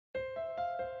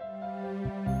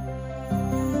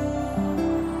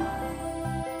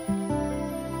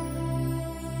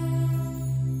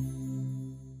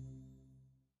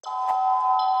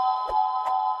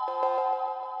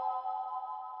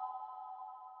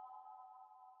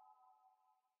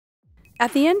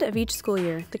At the end of each school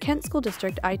year, the Kent School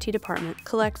District IT Department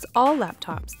collects all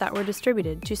laptops that were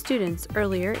distributed to students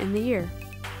earlier in the year.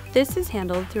 This is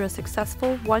handled through a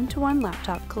successful one-to-one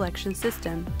laptop collection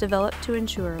system developed to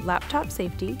ensure laptop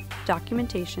safety,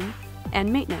 documentation,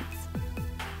 and maintenance.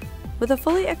 With a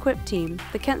fully equipped team,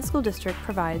 the Kent School District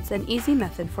provides an easy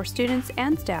method for students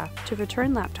and staff to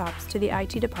return laptops to the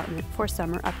IT department for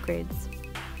summer upgrades.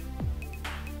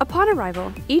 Upon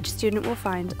arrival, each student will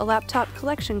find a laptop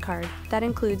collection card that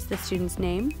includes the student's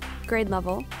name, grade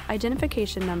level,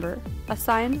 identification number,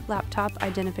 assigned laptop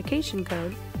identification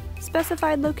code,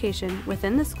 specified location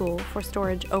within the school for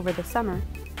storage over the summer,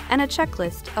 and a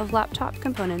checklist of laptop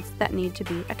components that need to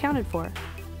be accounted for.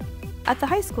 At the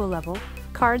high school level,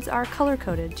 cards are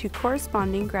color-coded to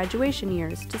corresponding graduation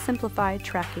years to simplify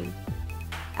tracking.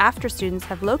 After students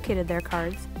have located their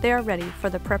cards, they are ready for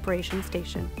the preparation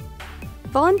station.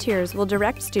 Volunteers will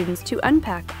direct students to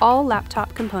unpack all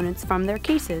laptop components from their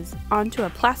cases onto a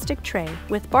plastic tray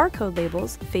with barcode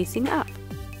labels facing up.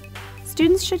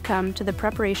 Students should come to the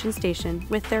preparation station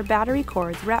with their battery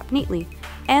cords wrapped neatly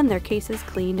and their cases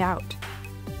cleaned out.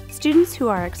 Students who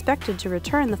are expected to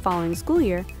return the following school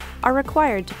year are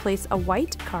required to place a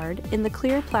white card in the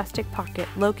clear plastic pocket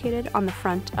located on the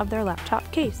front of their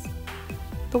laptop case.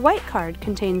 The white card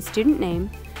contains student name,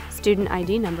 student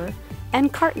ID number,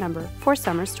 and cart number for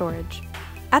summer storage.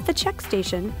 At the check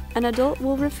station, an adult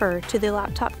will refer to the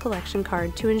laptop collection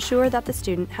card to ensure that the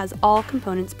student has all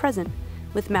components present,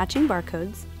 with matching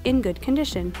barcodes, in good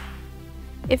condition.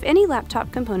 If any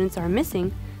laptop components are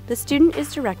missing, the student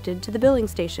is directed to the billing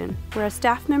station, where a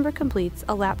staff member completes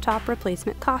a laptop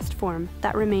replacement cost form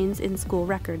that remains in school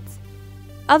records.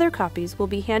 Other copies will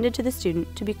be handed to the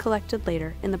student to be collected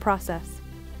later in the process.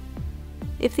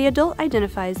 If the adult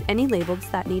identifies any labels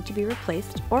that need to be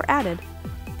replaced or added,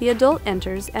 the adult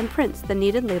enters and prints the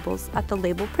needed labels at the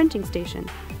label printing station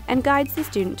and guides the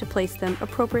student to place them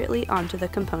appropriately onto the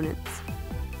components.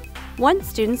 Once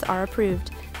students are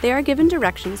approved, they are given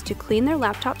directions to clean their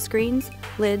laptop screens,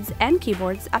 lids, and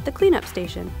keyboards at the cleanup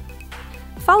station.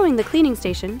 Following the cleaning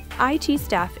station, IT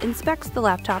staff inspects the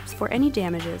laptops for any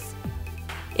damages.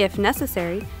 If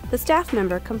necessary, the staff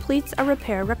member completes a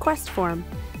repair request form,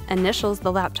 initials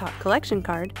the laptop collection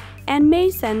card, and may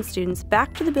send students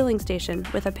back to the billing station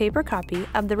with a paper copy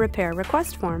of the repair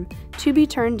request form to be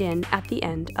turned in at the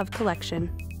end of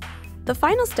collection. The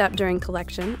final step during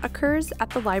collection occurs at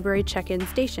the library check-in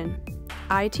station.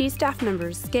 IT staff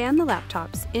members scan the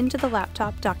laptops into the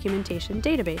laptop documentation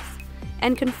database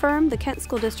and confirm the Kent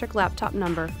School District laptop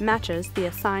number matches the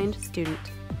assigned student.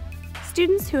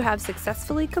 Students who have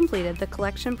successfully completed the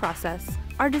collection process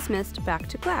are dismissed back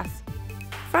to class.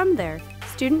 From there,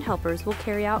 student helpers will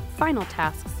carry out final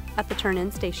tasks at the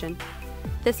turn-in station.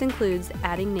 This includes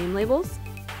adding name labels,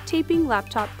 taping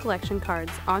laptop collection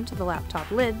cards onto the laptop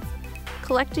lids,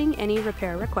 collecting any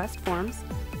repair request forms,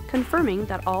 confirming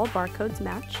that all barcodes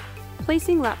match,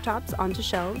 placing laptops onto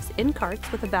shelves in carts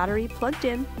with a battery plugged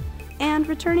in, and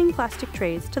returning plastic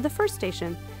trays to the first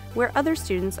station where other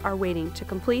students are waiting to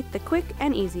complete the quick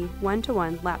and easy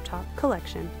one-to-one laptop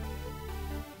collection.